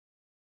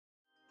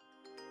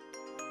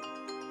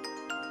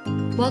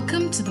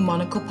Welcome to the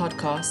Monocle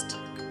podcast.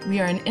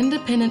 We are an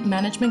independent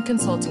management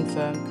consulting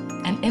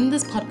firm, and in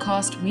this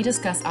podcast, we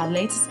discuss our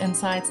latest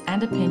insights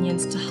and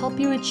opinions to help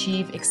you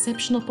achieve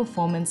exceptional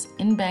performance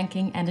in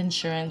banking and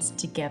insurance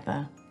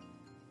together.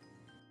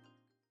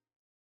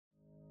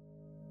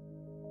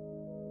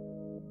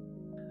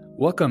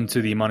 Welcome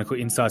to the Monocle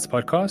Insights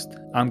podcast.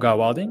 I'm Guy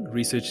Wilding,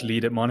 research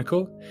lead at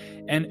Monocle.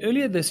 And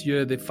earlier this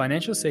year, the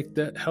financial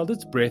sector held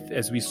its breath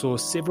as we saw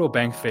several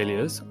bank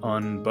failures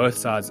on both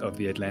sides of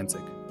the Atlantic.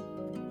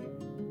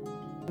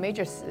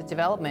 Major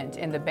development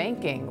in the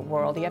banking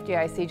world. The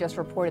FDIC just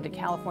reported the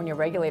California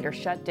regulator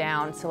shut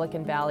down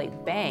Silicon Valley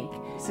Bank.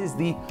 This is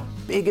the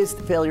biggest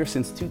failure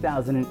since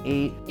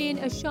 2008. In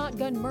a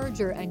shotgun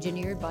merger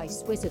engineered by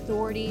Swiss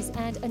authorities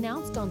and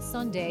announced on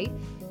Sunday,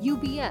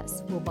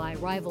 UBS will buy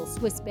rival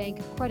Swiss bank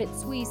Credit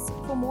Suisse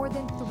for more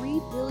than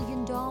 $3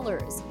 billion.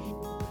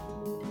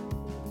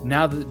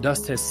 Now that the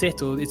dust has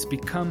settled, it's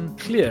become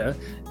clear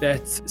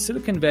that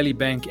Silicon Valley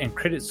Bank and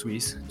Credit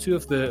Suisse, two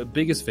of the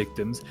biggest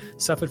victims,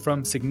 suffered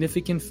from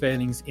significant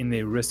failings in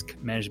their risk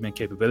management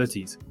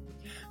capabilities.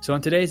 So on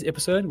today's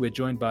episode, we're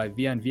joined by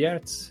Wiehann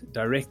Weerts,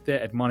 director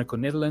at Monocle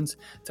Netherlands,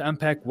 to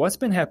unpack what's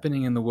been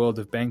happening in the world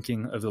of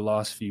banking over the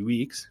last few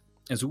weeks,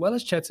 as well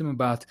as chat to him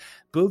about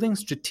building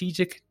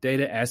strategic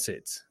data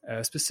assets,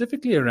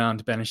 specifically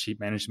around balance sheet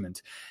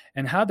management,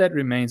 and how that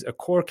remains a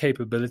core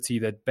capability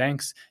that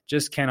banks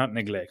just cannot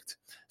neglect.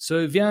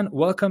 So, Wiehann,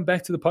 welcome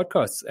back to the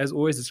podcast. As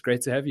always, it's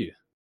great to have you.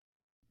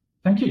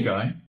 Thank you,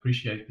 Guy.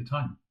 Appreciate the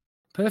time.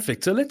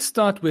 Perfect. So let's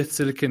start with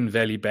Silicon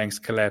Valley Bank's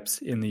collapse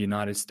in the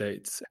United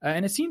States.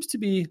 And it seems to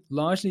be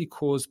largely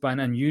caused by an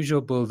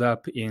unusual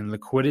buildup in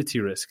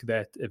liquidity risk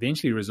that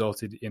eventually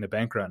resulted in a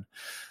bank run.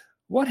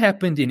 What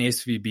happened in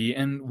SVB,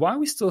 and why are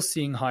we still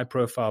seeing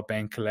high-profile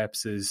bank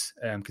collapses,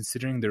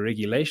 considering the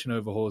regulation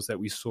overhauls that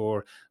we saw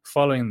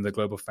following the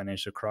global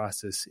financial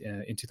crisis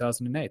in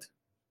 2008?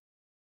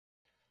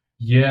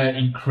 Yeah,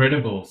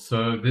 incredible.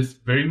 So this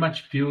very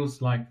much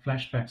feels like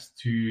flashbacks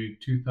to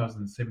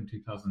 2007,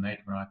 2008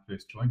 when I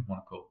first joined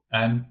Monocle.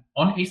 And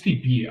on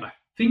SVB, I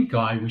think,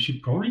 Guy, we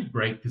should probably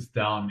break this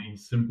down in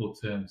simple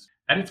terms.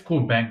 At its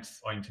core,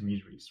 banks are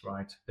intermediaries,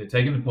 right? They're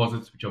taking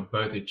deposits, which are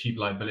both a chief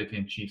liability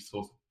and chief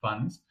source of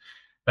funds.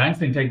 Banks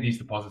then take these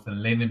deposits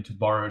and lend them to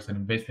borrowers and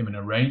invest them in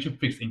a range of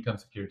fixed income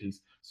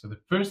securities. So the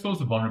first source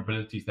of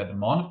vulnerabilities that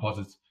demand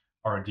deposits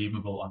are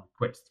redeemable on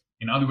request.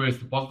 In other words,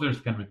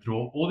 depositors can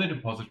withdraw all their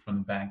deposits from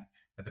the bank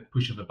at the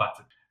push of a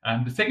button.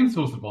 And the second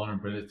source of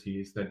vulnerability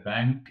is that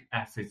bank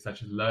assets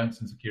such as loans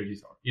and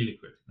securities are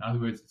illiquid. In other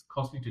words, it's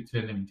costly to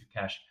turn them into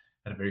cash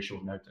at a very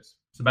short notice.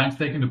 So banks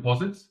take in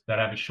deposits that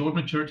have a short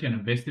maturity and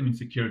invest them in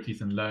securities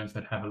and loans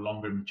that have a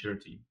longer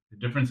maturity. The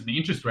difference in the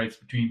interest rates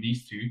between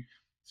these two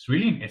is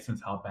really, in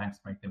essence, how banks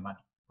make their money.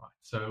 Right.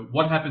 So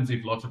what happens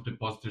if lots of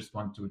depositors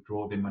want to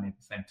withdraw their money at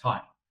the same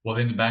time? Well,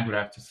 then the bank would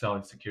have to sell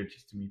its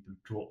securities to meet the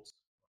withdrawals.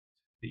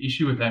 The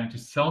issue with having to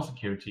sell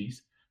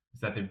securities is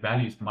that their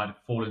values might have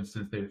fallen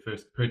since they were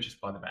first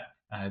purchased by the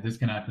bank. This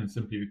can happen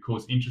simply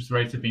because interest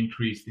rates have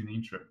increased in the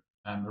interim.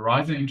 The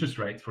rise in interest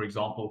rates, for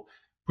example,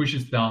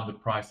 pushes down the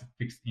price of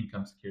fixed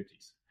income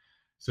securities.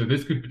 So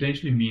this could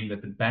potentially mean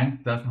that the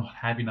bank does not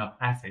have enough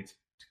assets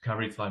to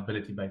cover its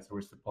liability base or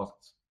its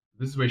deposits.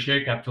 This is where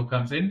share capital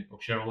comes in,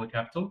 or shareholder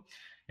capital.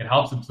 It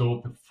helps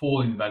absorb the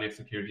fall in the value of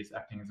securities,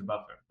 acting as a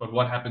buffer. But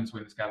what happens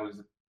when this capital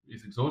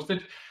is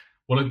exhausted?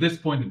 Well, at this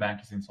point, the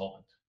bank is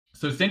insolvent.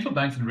 So central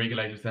banks and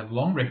regulators have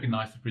long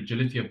recognized the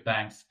fragility of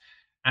banks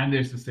and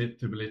their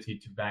susceptibility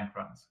to bank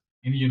runs.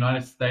 In the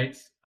United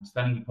States,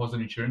 standard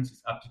deposit insurance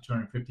is up to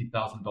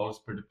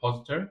 $250,000 per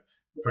depositor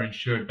per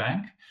insured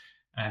bank.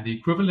 And the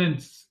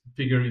equivalent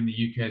figure in the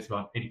UK is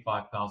about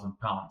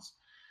 £85,000.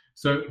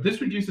 So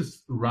this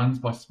reduces runs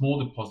by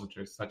small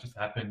depositors, such as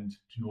happened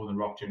to Northern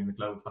Rock during the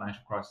global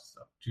financial crisis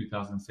of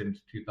 2007 to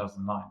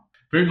 2009.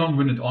 Very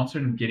long-winded answer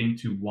in getting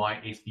to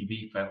why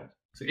SVB failed.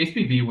 So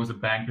SVB was a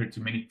banker to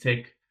many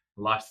tech,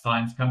 life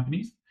science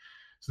companies.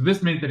 So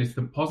this meant that its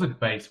deposit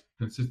base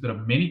consisted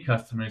of many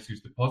customers whose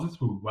deposits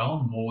were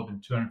well more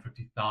than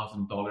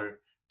 $250,000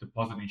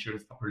 deposit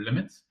insurance upper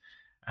limits.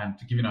 And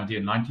to give you an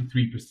idea,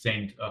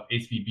 93% of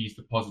SVB's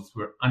deposits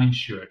were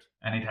uninsured,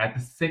 and it had the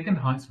second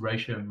highest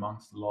ratio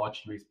amongst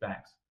large US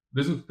banks.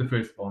 This was the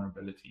first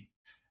vulnerability.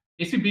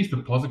 SVB's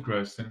deposit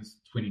growth since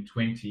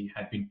 2020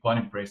 had been quite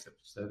impressive.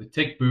 So the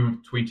tech boom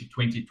of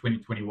 2020,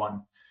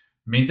 2021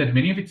 meant that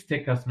many of its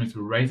tech customers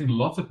were raising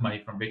lots of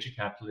money from venture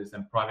capitalists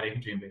and private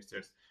equity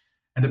investors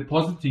and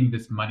depositing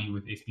this money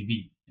with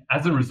SVB.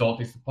 As a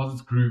result, its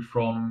deposits grew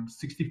from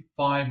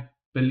 $65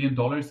 billion in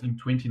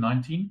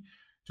 2019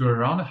 to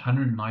around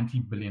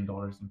 $190 billion in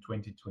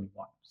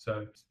 2021.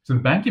 So the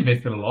bank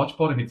invested a large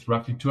part of its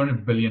roughly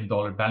 $200 billion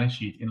balance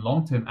sheet in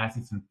long-term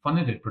assets and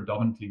funded it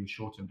predominantly with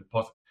short-term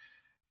deposits.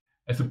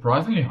 A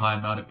surprisingly high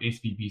amount of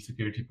SVB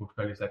security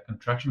portfolios had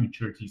contractual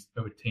maturities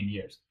over 10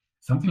 years,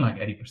 something like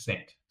 80%.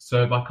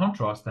 So by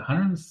contrast, the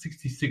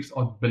 166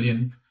 odd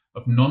billion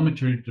of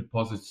non-maturity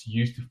deposits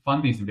used to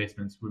fund these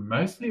investments were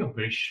mostly of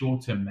very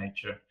short-term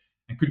nature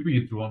and could be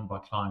withdrawn by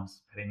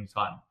clients at any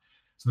time.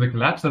 So the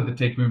collapse of the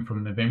tech boom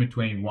from November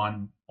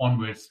 21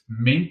 onwards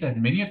meant that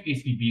many of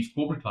SVB's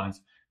corporate clients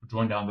were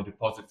drawing down their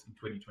deposits in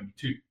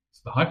 2022.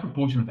 So the high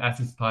proportion of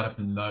assets tied up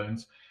in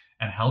loans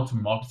and held to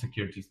market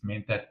securities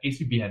meant that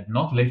SVB had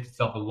not left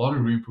itself a lot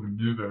of room for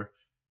maneuver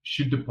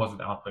should deposit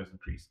outflows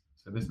increase.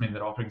 So this meant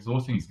that after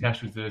exhausting its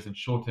cash reserves and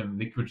short-term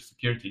liquid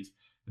securities,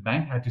 the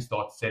bank had to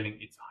start selling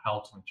its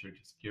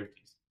held-to-maturity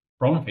securities. The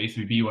problem for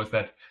SVB was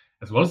that,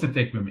 as well as the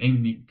tech boom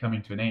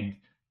coming to an end,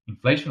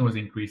 inflation was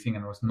increasing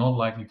and was not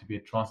likely to be a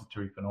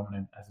transitory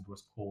phenomenon as it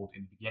was called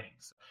in the beginning.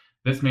 So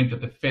this meant that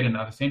the Fed and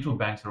other central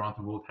banks around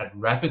the world had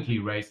rapidly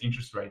raised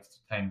interest rates to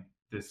tame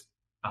this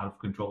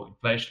out-of-control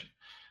inflation.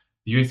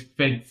 The US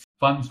Fed's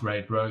funds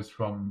rate rose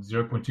from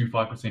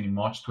 0.25% in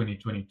March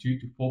 2022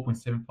 to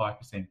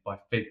 4.75% by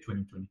Feb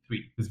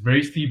 2023. This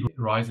very steep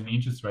rise in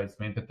interest rates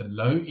meant that the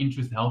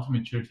low-interest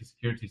held-to-maturity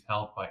securities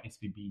held by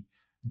SVB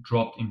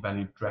dropped in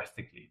value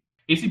drastically.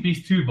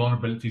 SVB's two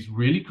vulnerabilities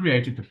really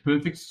created the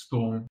perfect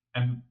storm,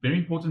 and very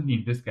importantly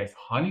in this case,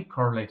 highly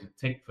correlated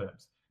tech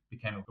firms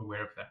became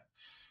aware of that.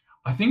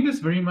 I think this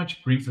very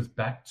much brings us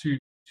back to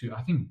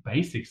I think,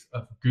 basics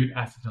of good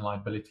asset and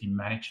liability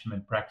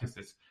management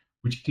practices,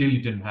 which clearly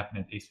didn't happen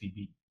at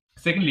SVB.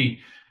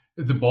 Secondly,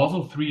 the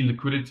Basel III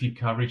liquidity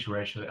coverage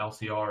ratio,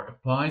 LCR,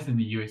 applies in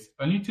the US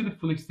only to the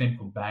full extent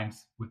for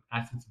banks with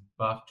assets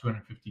above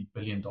 $250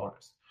 billion.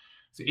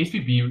 So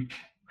SVB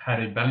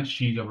had a balance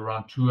sheet of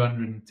around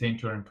 $210,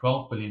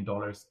 $212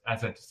 billion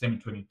as at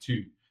December 22,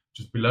 which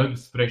is below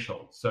this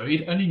threshold. So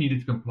it only needed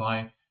to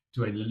comply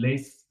to a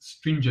less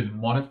stringent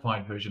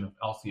modified version of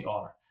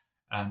LCR,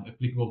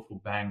 applicable for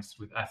banks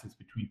with assets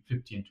between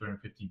 $50 and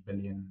 $250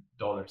 billion.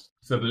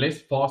 So the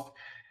less fast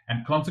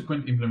and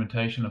consequent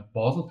implementation of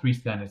Basel III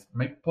standards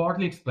may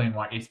partly explain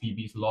why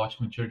SVB's large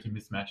maturity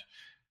mismatch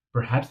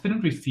perhaps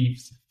didn't receive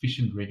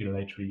sufficient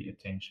regulatory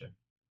attention.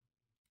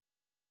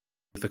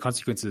 The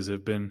consequences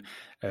have been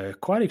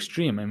quite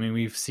extreme. I mean,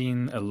 we've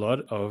seen a lot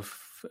of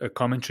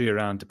commentary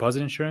around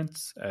deposit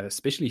insurance,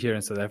 especially here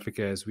in South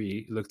Africa as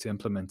we look to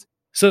implement.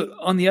 So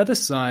on the other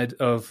side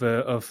of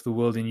the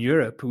world in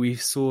Europe, we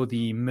saw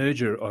the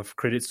merger of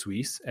Credit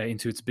Suisse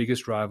into its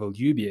biggest rival,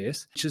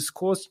 UBS, which has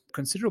caused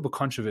considerable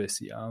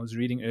controversy. I was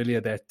reading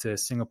earlier that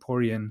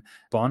Singaporean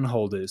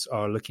bondholders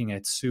are looking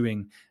at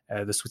suing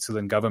the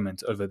Switzerland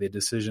government over their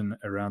decision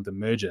around the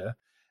merger.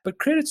 But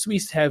Credit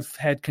Suisse have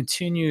had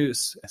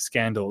continuous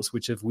scandals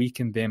which have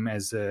weakened them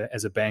as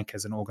a bank,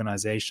 as an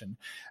organization.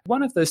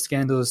 One of those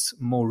scandals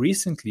more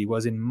recently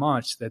was in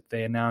March that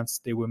they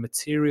announced there were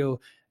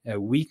material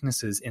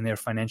weaknesses in their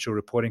financial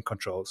reporting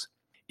controls.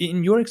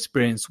 In your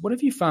experience, what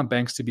have you found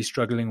banks to be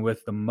struggling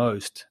with the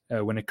most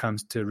when it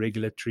comes to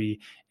regulatory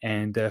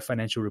and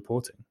financial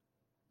reporting?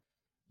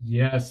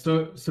 Yeah,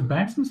 so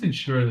banks must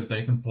ensure that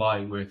they comply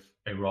with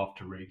a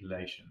raft of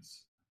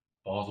regulations: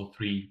 Basel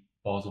III,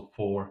 Basel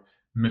IV,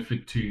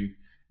 MiFID II,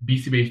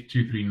 BCBS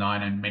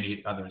 239, and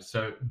many others.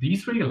 So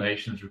these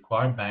regulations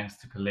require banks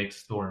to collect,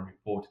 store, and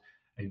report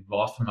a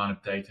vast amount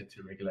of data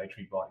to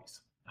regulatory bodies.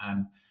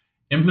 And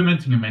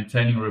implementing and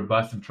maintaining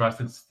robust and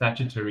trusted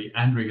statutory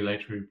and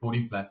regulatory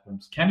reporting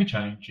platforms can be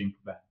challenging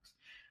for banks,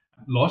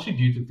 largely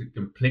due to the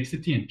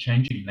complexity and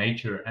changing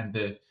nature and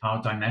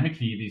how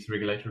dynamically these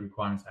regulatory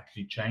requirements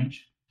actually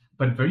change,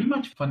 but very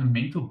much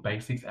fundamental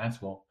basics as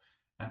well.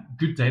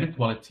 Good data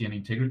quality and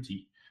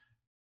integrity.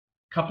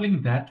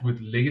 Coupling that with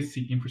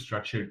legacy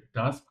infrastructure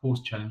does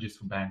cause challenges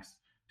for banks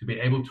to be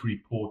able to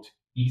report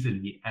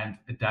easily and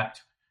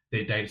adapt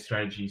their data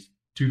strategies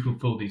to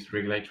fulfill these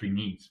regulatory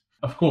needs.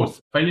 Of course,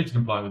 failure to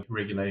comply with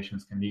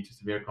regulations can lead to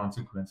severe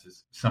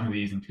consequences. Some of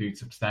these include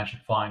substantial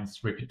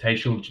fines,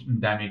 reputational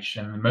damage,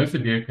 and in most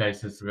severe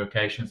cases,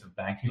 revocations of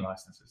banking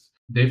licenses.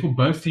 Therefore,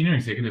 both senior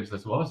executives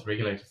as well as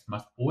regulators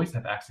must always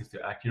have access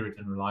to accurate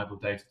and reliable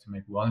data to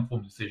make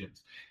well-informed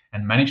decisions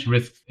and manage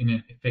risks in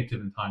an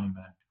effective and timely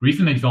manner.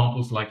 Recent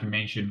examples, like you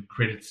mentioned,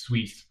 Credit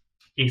Suisse,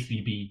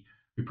 SVB,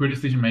 where poor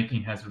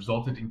decision-making has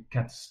resulted in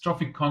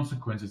catastrophic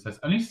consequences, has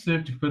only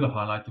served to further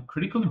highlight the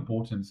critical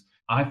importance,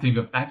 I think,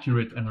 of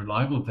accurate and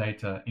reliable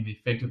data in the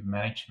effective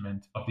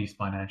management of these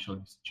financial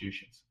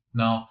institutions.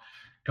 Now,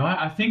 Guy,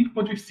 I think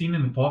what we've seen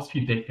in the past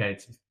few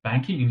decades is the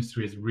banking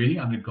industry has really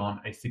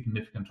undergone a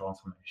significant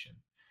transformation.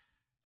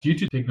 Due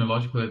to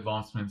technological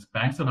advancements,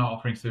 banks are now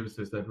offering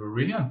services that were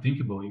really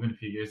unthinkable even a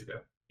few years ago.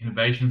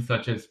 Innovations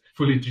such as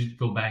fully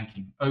digital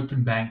banking,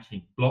 open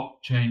banking,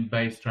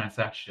 blockchain-based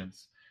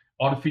transactions,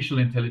 artificial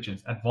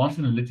intelligence, advanced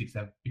analytics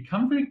have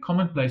become very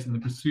commonplace in the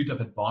pursuit of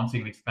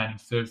advancing and expanding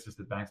services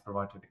that banks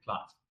provide to their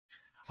clients.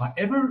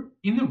 However,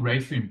 in the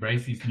race to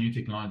embrace these new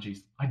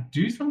technologies, I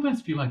do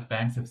sometimes feel like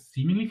banks have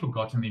seemingly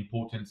forgotten the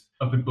importance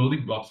of the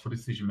building blocks for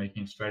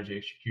decision-making, strategy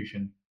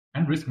execution,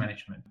 and risk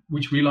management,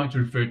 which we like to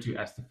refer to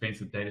as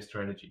defensive data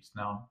strategies.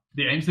 Now,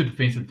 the aims of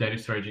defensive data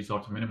strategies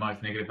are to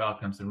minimize negative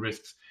outcomes and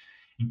risks,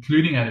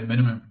 including at a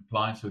minimum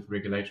compliance with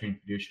regulatory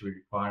and fiduciary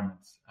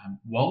requirements.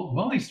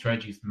 While these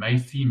strategies may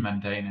seem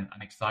mundane and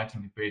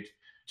unexciting compared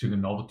to the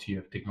novelty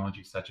of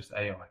technologies such as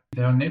AI,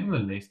 they are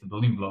nevertheless the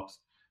building blocks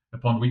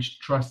upon which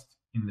trust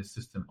in the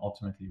system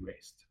ultimately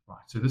rests. Right.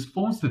 So this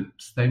forms the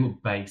stable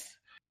base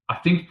I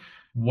think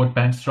what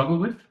banks struggle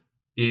with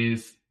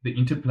is the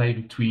interplay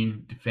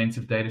between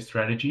defensive data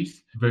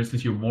strategies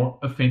versus your more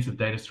offensive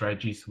data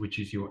strategies, which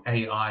is your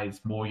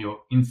AIs, more your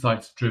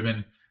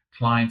insights-driven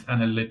client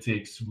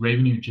analytics,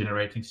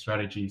 revenue-generating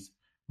strategies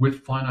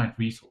with finite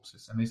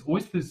resources. And there's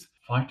always this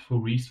fight for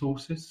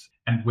resources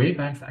and where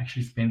banks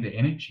actually spend their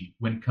energy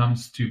when it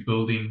comes to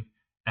building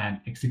and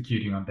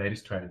executing on data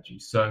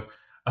strategies. So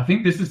I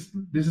think this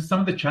is some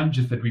of the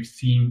challenges that we've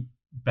seen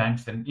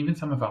banks and even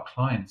some of our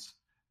clients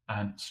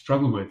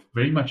struggle with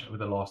very much over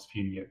the last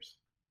few years.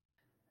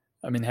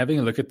 I mean, having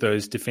a look at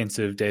those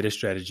defensive data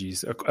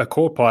strategies, a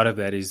core part of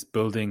that is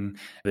building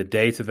the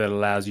data that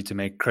allows you to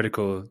make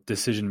critical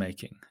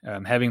decision-making,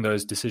 having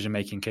those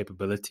decision-making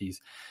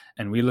capabilities.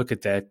 And we look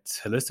at that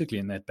holistically,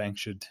 and that bank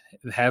should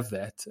have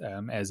that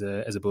as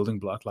a building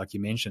block, like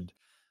you mentioned.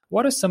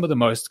 What are some of the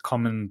most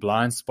common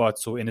blind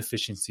spots or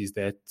inefficiencies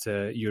that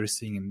you're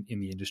seeing in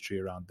the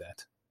industry around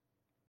that?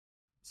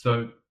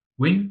 So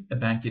when a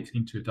bank gets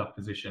into a tough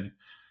position,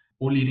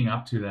 or leading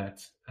up to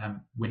that,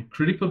 when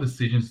critical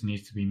decisions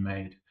need to be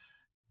made,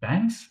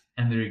 banks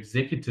and their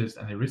executives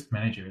and their risk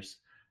managers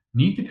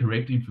need the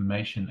correct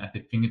information at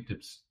their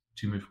fingertips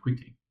to move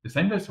quickly. The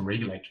same goes for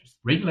regulators.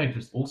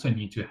 Regulators also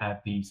need to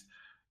have these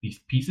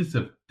pieces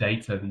of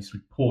data, these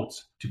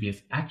reports, to be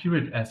as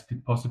accurate as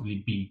could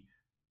possibly be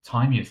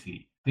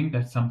timeously. I think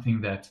that's something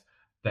that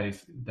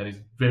is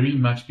very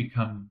much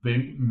become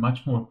very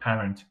much more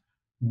apparent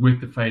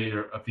with the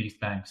failure of these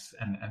banks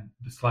and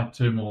the slight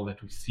turmoil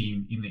that we've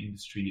seen in the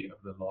industry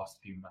over the last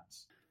few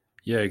months.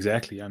 Yeah,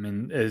 exactly. I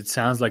mean, it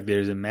sounds like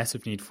there's a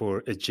massive need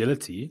for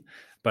agility,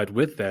 but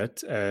with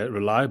that,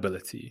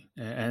 reliability.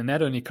 And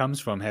that only comes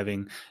from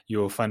having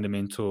your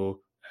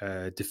fundamental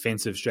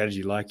defensive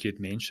strategy, like you'd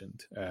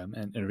mentioned,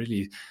 and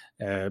really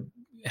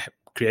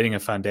creating a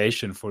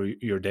foundation for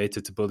your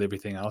data to build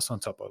everything else on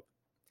top of.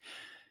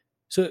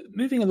 So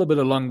moving a little bit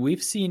along,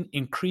 we've seen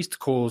increased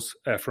calls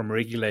from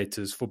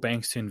regulators for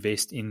banks to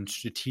invest in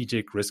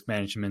strategic risk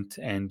management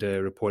and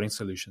reporting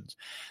solutions.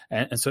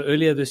 And so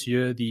earlier this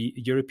year, the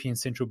European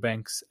Central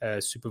Bank's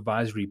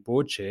Supervisory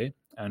Board Chair,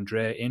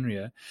 Andrea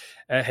Enria,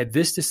 had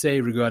this to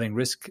say regarding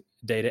risk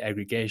data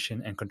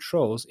aggregation and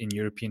controls in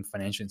European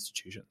financial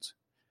institutions.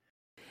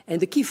 And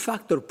the key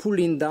factor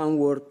pulling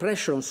downward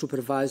pressure on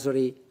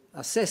supervisory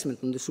assessment,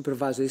 on the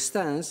supervisory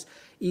stance,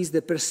 is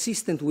the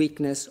persistent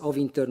weakness of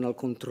internal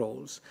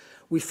controls.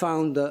 We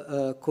found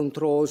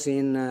controls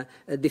in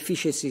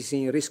deficiencies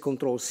in risk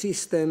control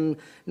system,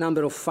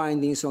 number of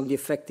findings on the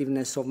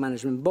effectiveness of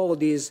management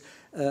bodies,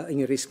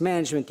 in risk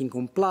management, in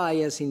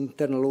compliance, in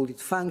internal audit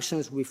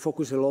functions. We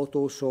focus a lot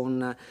also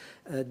on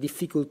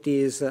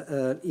difficulties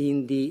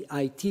in the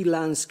IT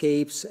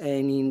landscapes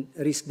and in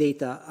risk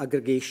data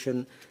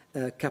aggregation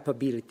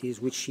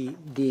capabilities, which she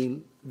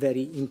deemed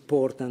very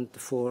important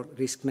for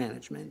risk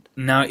management.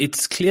 Now,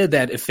 it's clear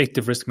that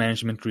effective risk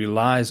management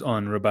relies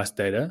on robust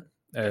data,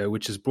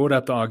 which has brought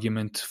up the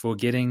argument for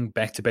getting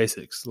back to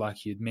basics,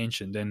 like you'd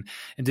mentioned, and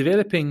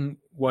developing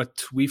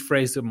what we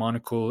phrase at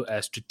Monocle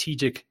as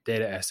strategic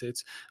data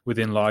assets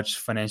within large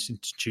financial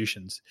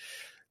institutions.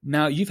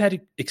 Now, you've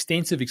had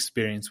extensive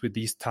experience with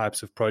these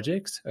types of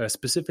projects,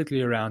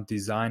 specifically around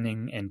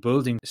designing and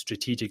building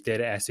strategic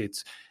data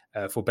assets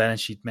for balance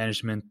sheet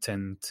management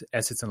and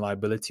assets and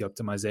liability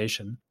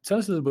optimization. Tell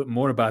us a little bit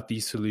more about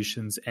these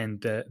solutions and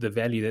the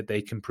value that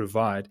they can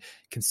provide,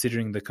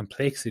 considering the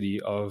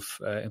complexity of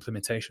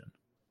implementation.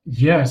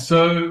 Yeah,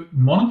 so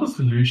Monocle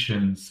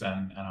Solutions,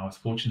 and I was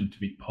fortunate to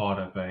be part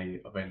of a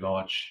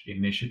large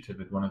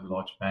initiative at one of the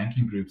large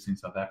banking groups in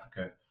South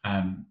Africa,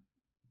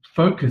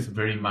 focus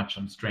very much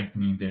on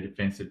strengthening their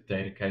defensive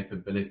data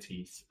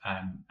capabilities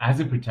as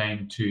it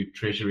pertained to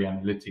treasury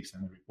analytics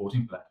and the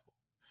reporting platform.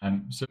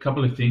 So a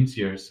couple of things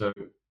here. So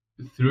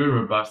through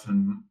a robust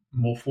and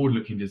more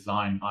forward-looking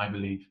design, I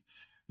believe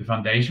the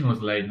foundation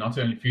was laid not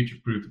to only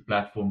future-proof the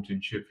platform to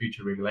ensure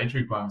future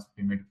regulatory requirements have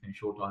been met within a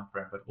short time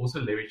frame, but also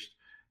leveraged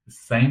the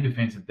same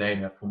defensive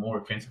data for more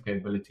offensive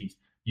capabilities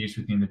used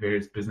within the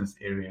various business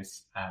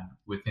areas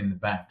within the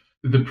bank.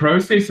 The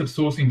process of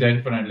sourcing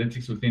data for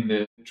analytics within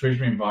the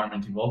treasury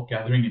environment involved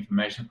gathering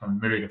information from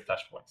a myriad of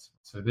touchpoints.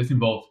 So this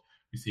involved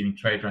receiving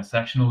trade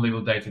transactional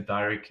level data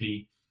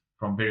directly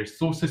from various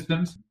source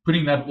systems,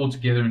 putting that all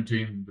together and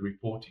doing the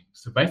reporting.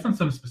 So based on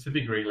some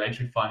specific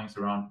regulatory findings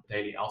around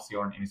daily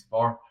LCR and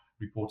NSFR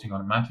reporting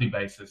on a monthly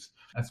basis,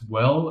 as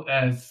well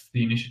as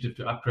the initiative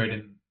to upgrade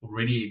an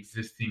already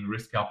existing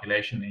risk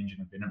calculation engine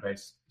and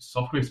vendor-based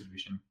software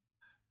solution,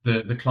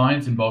 the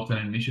clients involved in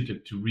an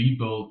initiative to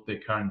rebuild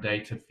their current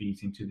data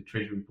feeds into the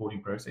treasury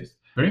reporting process,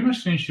 very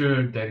much to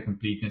ensure data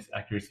completeness,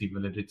 accuracy,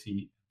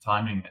 validity,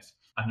 timeliness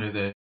under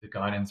the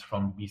guidance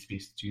from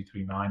BCBS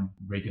 239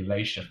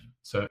 regulation.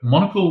 So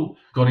Monocle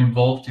got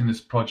involved in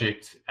this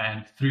project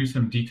and through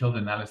some detailed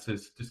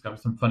analysis discovered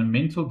some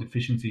fundamental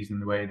deficiencies in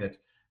the way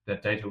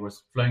that data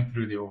was flowing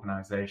through the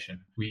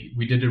organization.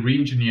 We did a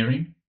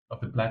re-engineering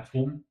of the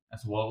platform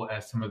as well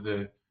as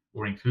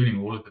including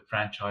all of the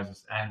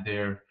franchises and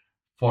their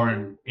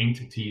foreign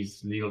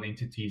entities, legal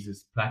entities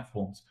as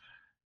platforms.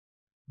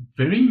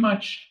 very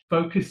much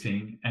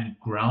focusing and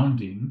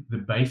grounding the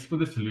base for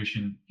the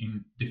solution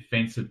in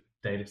defensive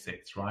data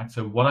sets, right?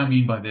 So what I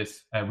mean by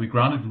this, we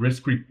grounded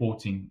risk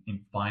reporting in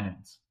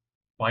finance.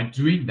 By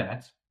doing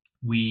that,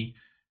 we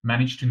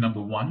managed to,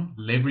 number one,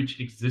 leverage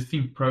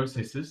existing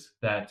processes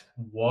that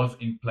was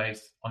in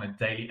place on a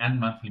daily and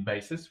monthly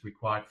basis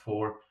required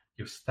for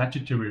your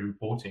statutory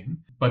reporting,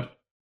 but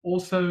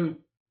also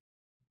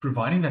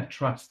providing that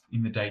trust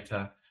in the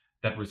data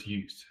that was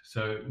used.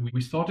 So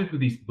we started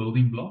with these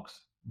building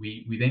blocks.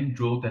 We then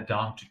drilled that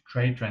down to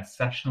trade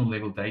transactional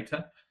level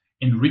data,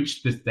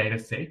 enriched this data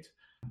set,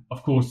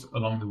 of course,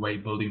 along the way,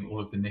 building all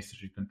of the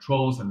necessary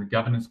controls and the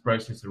governance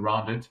process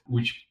around it,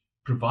 which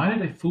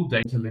provided a full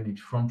data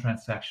lineage from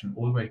transaction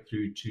all the way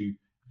through to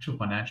actual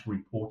financial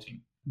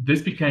reporting.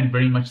 This became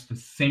very much the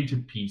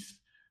centerpiece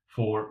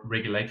for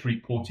regulatory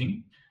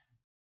reporting.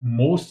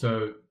 More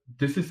so,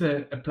 this is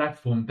a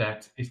platform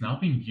that is now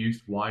being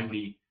used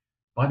widely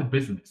by the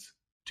business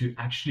to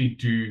actually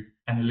do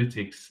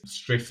analytics,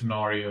 stress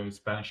scenarios,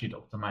 balance sheet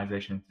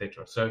optimization,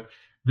 etc. So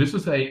this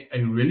was a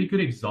really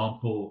good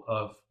example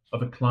of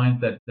a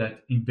client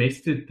that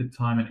invested the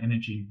time and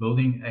energy in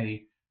building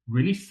a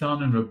really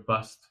sound and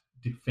robust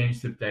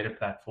defensive data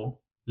platform,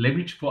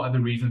 leveraged for other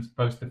reasons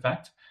post the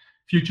fact,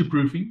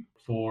 future-proofing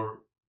for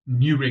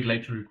new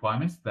regulatory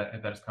requirements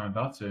that has come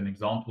about. So an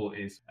example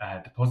is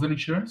deposit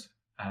insurance.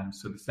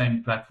 So the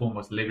same platform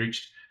was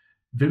leveraged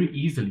very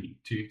easily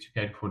to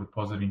cater for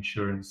deposit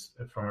insurance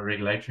from a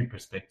regulatory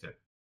perspective.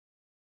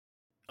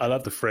 I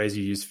love the phrase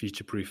you use,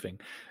 future-proofing,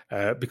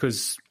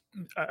 because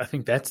I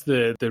think that's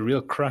the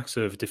real crux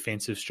of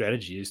defensive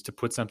strategy, is to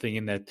put something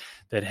in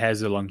that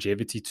has a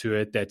longevity to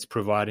it, that's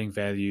providing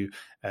value,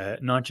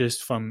 not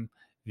just from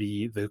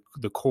the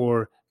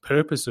core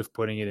purpose of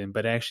putting it in,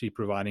 but actually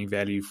providing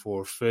value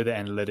for further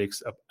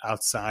analytics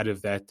outside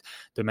of that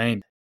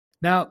domain.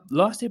 Now,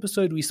 last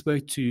episode, we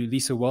spoke to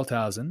Lisa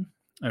Walthausen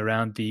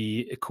around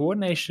the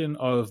coordination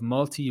of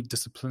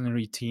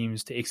multidisciplinary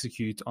teams to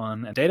execute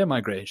on data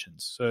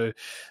migrations. So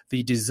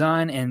the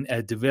design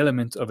and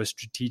development of a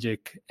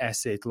strategic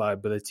asset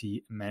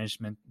liability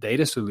management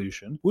data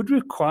solution would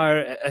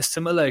require a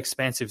similar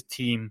expansive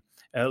team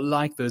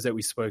like those that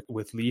we spoke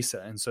with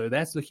Lisa. And so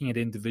that's looking at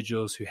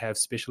individuals who have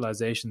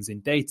specializations in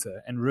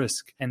data and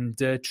risk and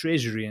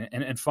treasury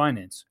and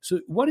finance. So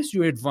what is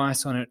your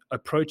advice on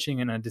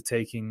approaching an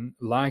undertaking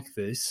like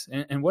this?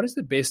 And what is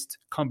the best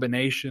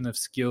combination of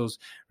skills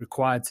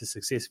required to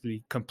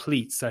successfully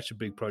complete such a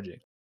big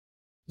project?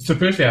 So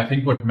firstly, I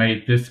think what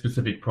made this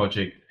specific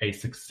project a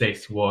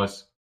success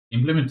was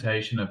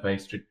implementation of a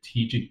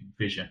strategic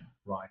vision.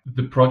 Right.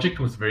 The project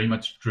was very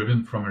much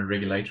driven from a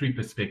regulatory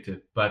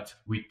perspective, but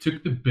we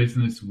took the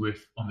business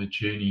on the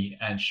journey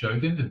and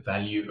showed them the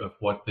value of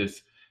what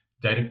this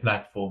data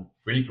platform,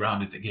 really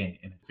grounded again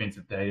in a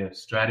defensive data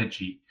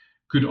strategy,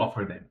 could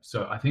offer them.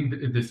 So I think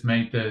that this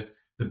made the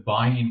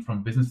buy-in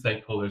from business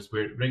stakeholders,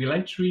 where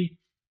regulatory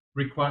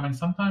requirements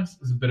sometimes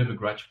is a bit of a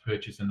grudge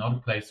purchase and not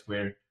a place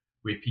where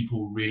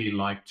people really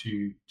like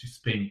to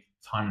spend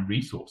time and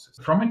resources.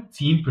 From a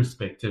team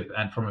perspective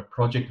and from a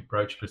project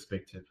approach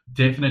perspective,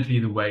 definitely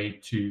the way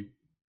to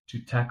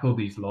tackle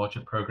these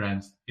larger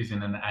programs is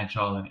in an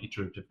agile and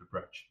iterative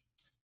approach.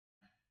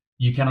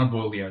 You cannot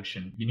boil the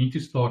ocean. You need to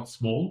start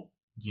small.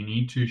 You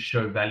need to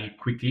show value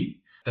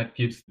quickly. That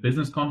gives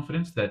business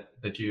confidence that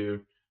you're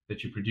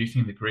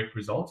producing the correct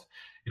results.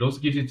 It also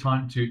gives you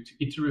time to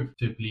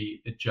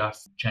iteratively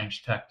adjust,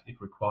 change tact if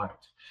required.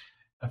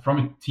 From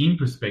a team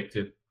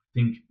perspective,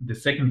 I think the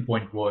second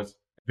point was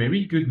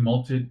very good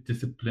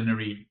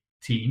multidisciplinary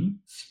team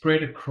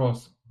spread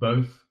across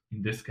both,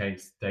 in this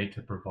case, data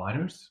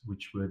providers,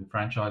 which were the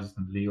franchises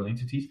and legal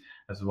entities,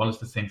 as well as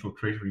the central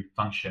treasury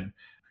function,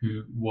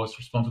 who was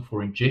responsible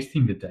for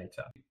ingesting the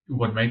data.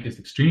 What made this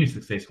extremely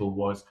successful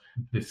was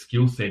the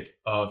skill set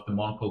of the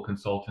Monocle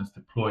consultants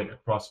deployed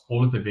across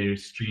all of the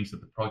various streams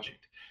of the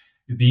project.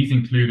 These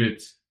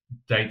included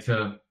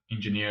data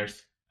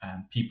engineers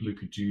and people who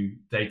could do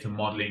data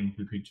modeling,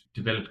 who could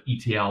develop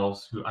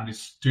ETLs, who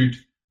understood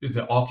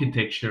the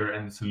architecture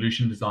and the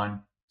solution design.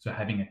 So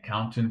having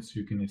accountants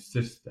who can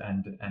assist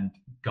and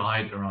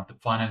guide around the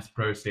finance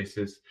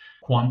processes,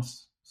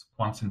 quants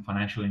and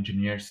financial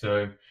engineers.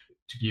 So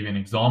to give an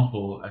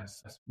example,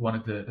 as one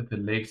of the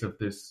legs of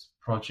this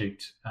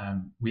project,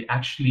 we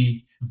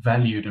actually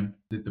valued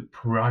the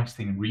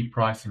pricing and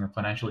repricing of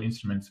financial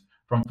instruments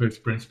from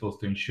first principles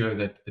to ensure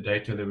that the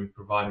data that we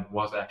provided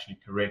was actually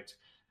correct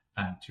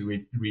and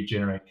to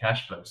regenerate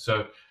cash flow.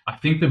 So I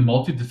think the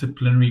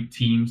multidisciplinary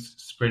teams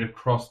spread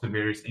across the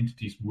various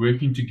entities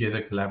working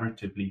together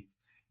collaboratively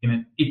in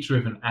an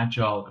iterative and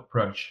agile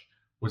approach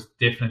was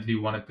definitely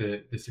one of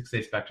the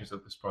success factors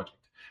of this project.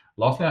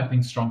 Lastly, I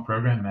think strong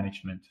program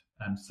management,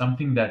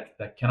 something that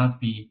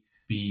cannot be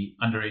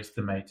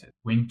underestimated.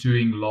 When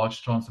doing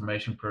large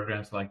transformation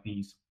programs like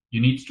these, you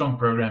need strong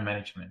program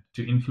management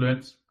to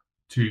influence,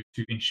 to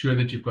ensure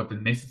that you've got the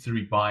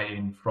necessary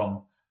buy-in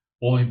from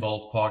all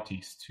involved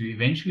parties to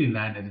eventually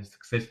land at a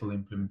successful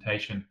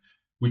implementation,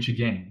 which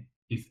again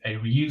is a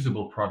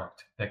reusable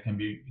product that can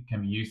be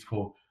used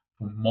for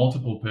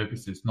multiple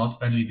purposes, not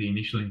only the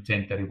initial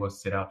intent that it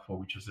was set out for,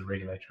 which was a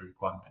regulatory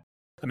requirement.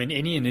 I mean,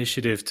 any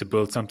initiative to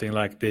build something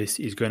like this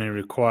is going to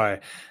require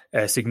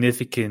a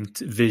significant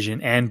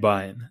vision and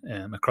buy-in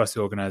across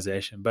the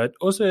organization, but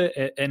also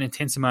an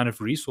intense amount of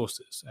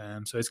resources.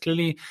 So it's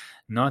clearly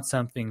not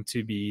something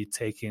to be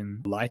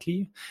taken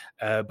lightly,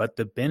 but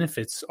the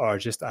benefits are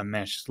just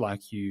unmatched,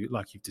 like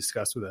you've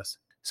discussed with us.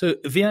 So,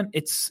 Wiehann,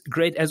 it's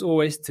great, as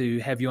always, to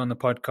have you on the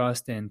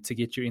podcast and to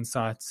get your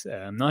insights,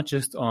 not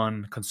just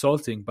on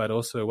consulting, but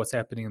also what's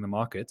happening in the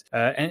market.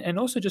 And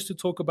also just to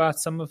talk about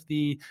some of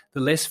the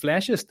less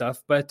flashy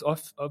stuff, but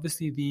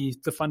obviously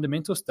the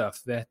fundamental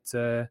stuff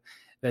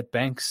that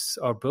banks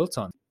are built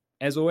on.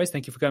 As always,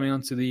 thank you for coming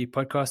on to the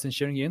podcast and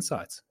sharing your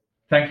insights.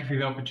 Thank you for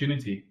the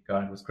opportunity,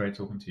 Guy. It was great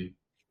talking to you.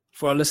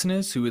 For our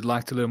listeners who would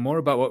like to learn more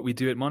about what we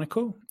do at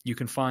Monocle, you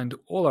can find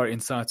all our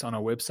insights on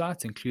our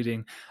website,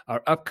 including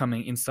our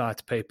upcoming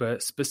insight paper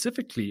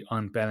specifically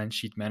on balance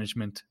sheet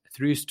management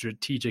through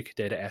strategic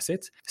data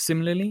assets.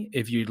 Similarly,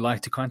 if you'd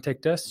like to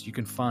contact us, you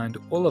can find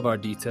all of our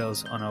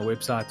details on our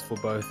website for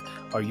both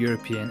our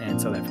European and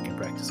South African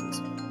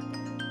practices.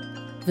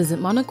 Visit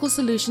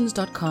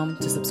monoclesolutions.com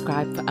to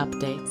subscribe for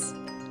updates.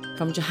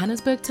 From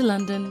Johannesburg to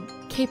London,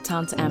 Cape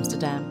Town to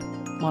Amsterdam,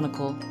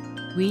 Monocle,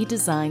 we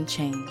design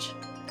change.